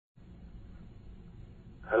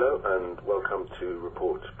Hello and welcome to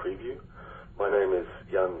Report Preview. My name is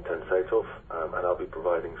Jan Tenseitov, and I'll be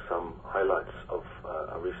providing some highlights of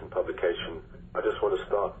a recent publication. I just want to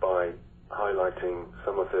start by highlighting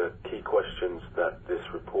some of the key questions that this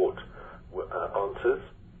report answers.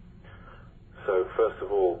 So first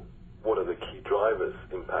of all, what are the key drivers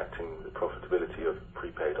impacting the profitability of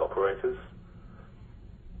prepaid operators?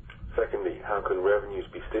 Secondly, how can revenues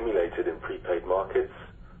be stimulated in prepaid markets?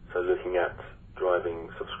 So looking at driving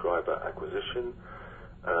subscriber acquisition,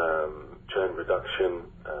 churn reduction,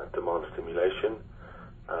 demand stimulation,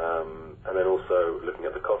 and then also looking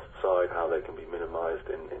at the cost side, how they can be minimized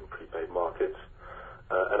in prepaid markets.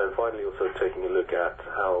 And then finally also taking a look at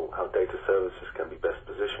how data services can be best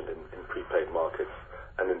positioned in prepaid markets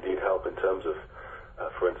and indeed help in terms of,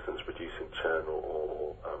 for instance, reducing churn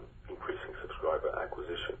or increasing subscriber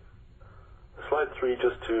acquisition. Slide 3,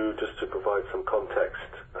 just to provide some context.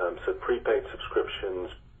 So prepaid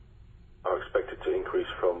subscriptions are expected to increase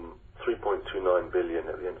from 3.29 billion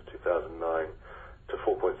at the end of 2009 to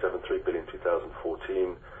 4.73 billion in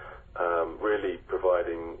 2014, really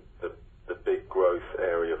providing the big growth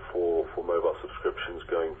area for mobile subscriptions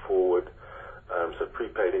going forward. So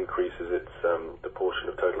prepaid increases its the portion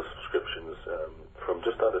of total subscriptions from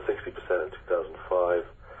just under 60% in 2005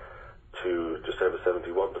 to just over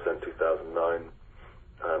 71% in 2009,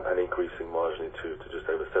 and increasing marginally to just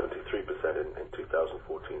over 73% in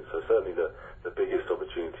 2014. So certainly the biggest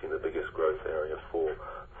opportunity and the biggest growth area for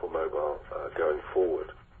mobile going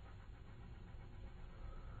forward.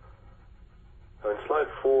 So in slide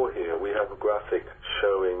 4 here, we have a graphic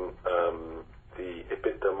showing the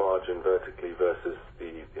EBITDA margin vertically versus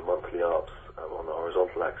the monthly ARPS on the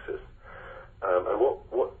horizontal axis. And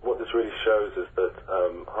what this really shows is that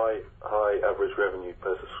high average revenue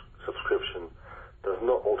per subscription does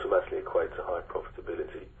not automatically equate to high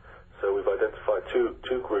profitability. So we've identified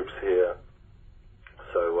two groups here.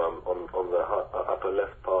 So on the upper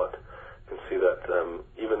left part, you can see that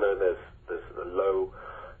even though there's a low,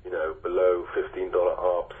 below $15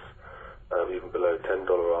 ARPS, even below $10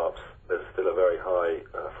 ARPS, there's still a very high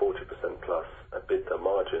 40% plus EBITDA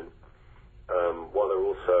margin, while there are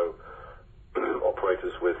also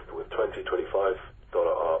operators with $20, $25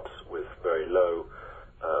 ARPS with very low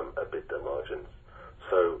EBITDA margins.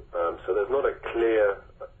 So there's not a clear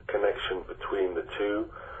connection between the two.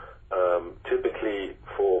 Typically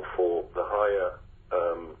for the higher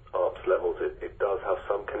ARPS levels, it does have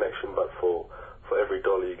some connection, but for every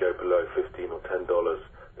dollar you go below $15 or $10,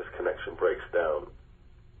 this connection breaks down.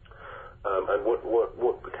 And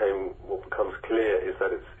what becomes clear is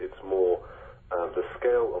that it's more the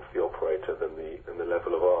scale of the operator than the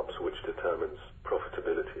level of ARPS which determines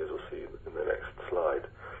profitability, as we'll see in the next slide.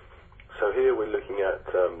 So here we're looking at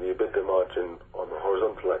the EBITDA margin on the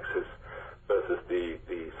horizontal axis versus the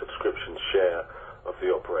subscription share of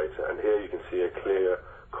the operator, and here you can see a clear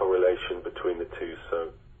correlation between the two.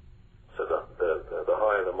 So the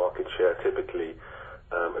higher the market share typically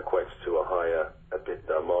equates to a higher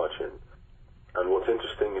EBITDA margin. And what's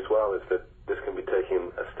interesting as well is that this can be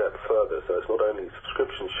taken a step further. So it's not only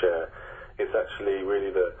subscription share, it's actually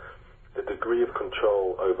really the degree of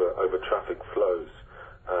control over traffic flows,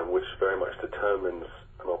 which very much determines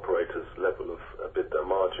an operator's level of EBITDA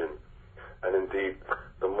margin. And indeed,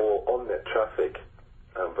 the more on-net traffic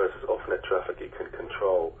versus off-net traffic it can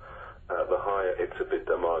control, the higher its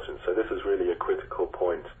EBITDA margin. So this is really a critical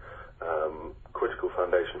point, critical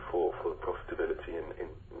foundation for profitability in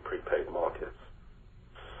prepaid markets.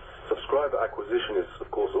 Subscriber acquisition is, of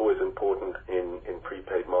course, always important in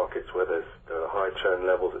prepaid markets where there are high churn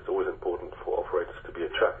levels. It's always important for operators to be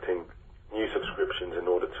attracting new subscriptions in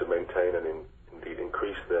order to maintain and indeed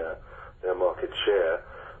increase their market share,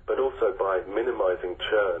 but also by minimizing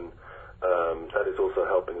churn, that is also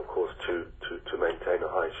helping, of course, to maintain a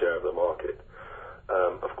high share of the market.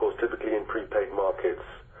 Of course, typically in prepaid markets,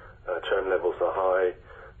 churn levels are high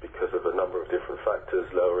because of a number of different factors.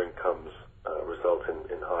 Lower incomes result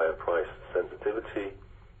in higher price sensitivity,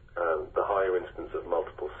 the higher instance of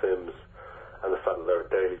multiple SIMs, and the fact that there are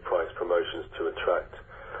daily price promotions to attract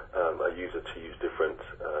a user to use a different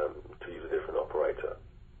operator.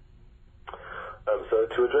 So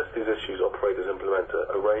to address these issues, operators implement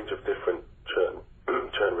a range of different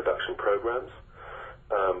churn reduction programs.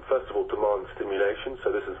 First of all, demand stimulation.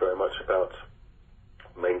 So this is very much about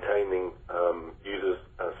maintaining users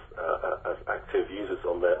as active users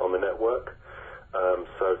on the network.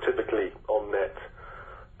 So typically on-net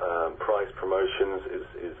price promotions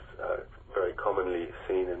is very commonly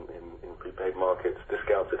seen in prepaid markets.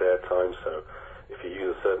 Discounted airtime, so if you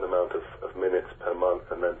use a certain amount of minutes per month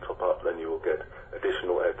and then top up, then you will get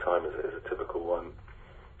additional airtime as a typical one.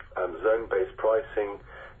 Zone-based pricing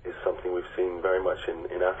is something we've seen very much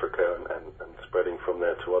in Africa and spreading from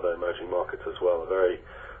there to other emerging markets as well. A very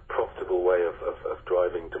profitable way of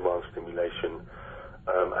driving demand stimulation,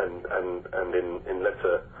 and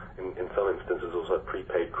in some instances also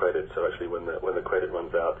prepaid credit. So actually, when the credit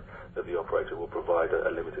runs out, that the operator will provide a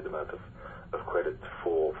limited amount of credit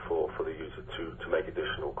for the user to make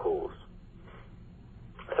additional calls.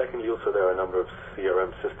 Secondly, also there are a number of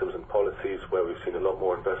CRM systems and policies where we've seen a lot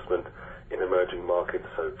more investment in emerging markets.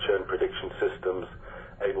 So churn prediction systems,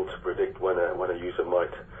 able to predict when a user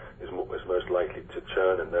is most likely to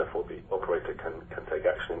churn, and therefore the operator can take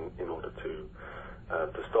action in order to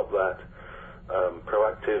stop that.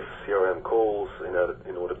 Proactive CRM calls in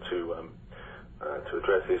order to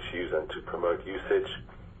address issues and to promote usage,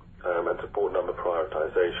 and support number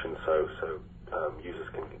prioritization, so users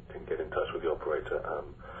can get in touch with the operator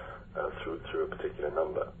through a particular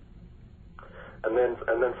number. And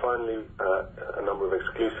then finally, a number of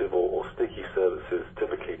exclusive or sticky services,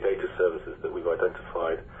 typically data services that we've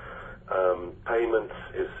identified. Payments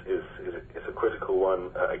is a critical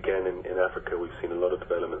one. Again, in Africa, we've seen a lot of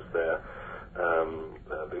developments there.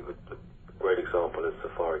 The great example is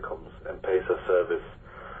Safaricom's M-Pesa service,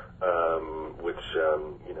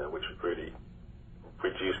 which really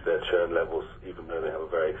reduced their churn levels, even though they have a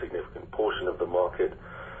very significant portion of the market.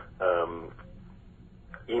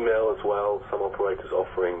 Email as well, some operators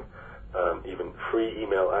offering even free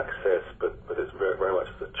email access, but it's very much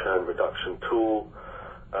a churn reduction tool.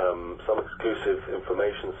 Some exclusive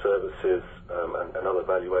information services and other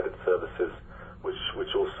value-added services,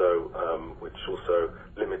 which also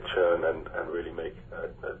limit churn and really make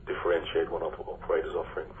differentiate one operator's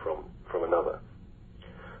offering from another.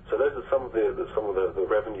 So those are some of the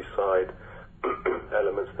revenue side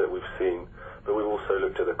elements that we've seen, but we've also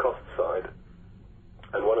looked at the cost side.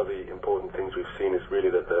 And one of the important things we've seen is really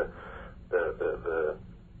that the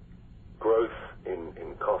growth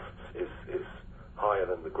in costs is higher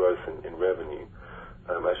than the growth in revenue.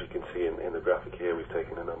 As you can see in the graphic here, we've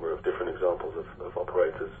taken a number of different examples of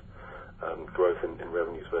operators' growth in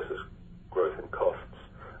revenues versus growth in costs.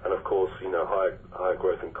 And of course, higher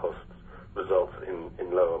growth in costs results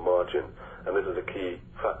in lower margin. And this is a key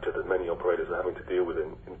factor that many operators are having to deal with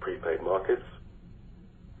in prepaid markets.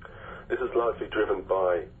 This is largely driven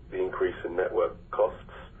by the increase in network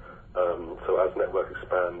costs. So as networks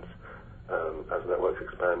expand,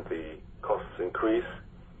 the costs increase.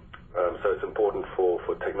 So it's important for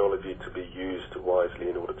technology to be used wisely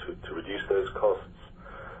in order to reduce those costs.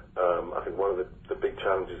 I think one of the big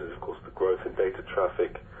challenges is, of course, the growth in data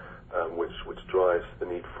traffic, which drives the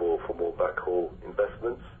need for more backhaul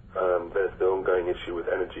investments. There's the ongoing issue with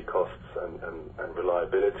energy costs and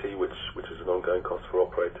reliability, which is an ongoing cost for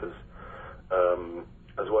operators,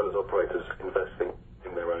 as well as operators investing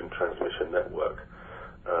in their own transmission network.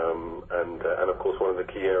 And of course, one of the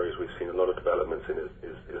key areas we've seen a lot of developments in is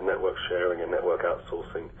network sharing and network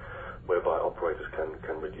outsourcing, whereby operators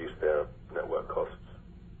can reduce their network costs.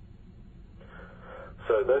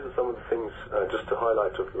 So those are some of the things just to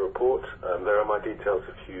highlight of the report. There are my details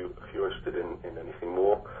if you're interested in anything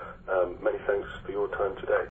more. Many thanks for your time today.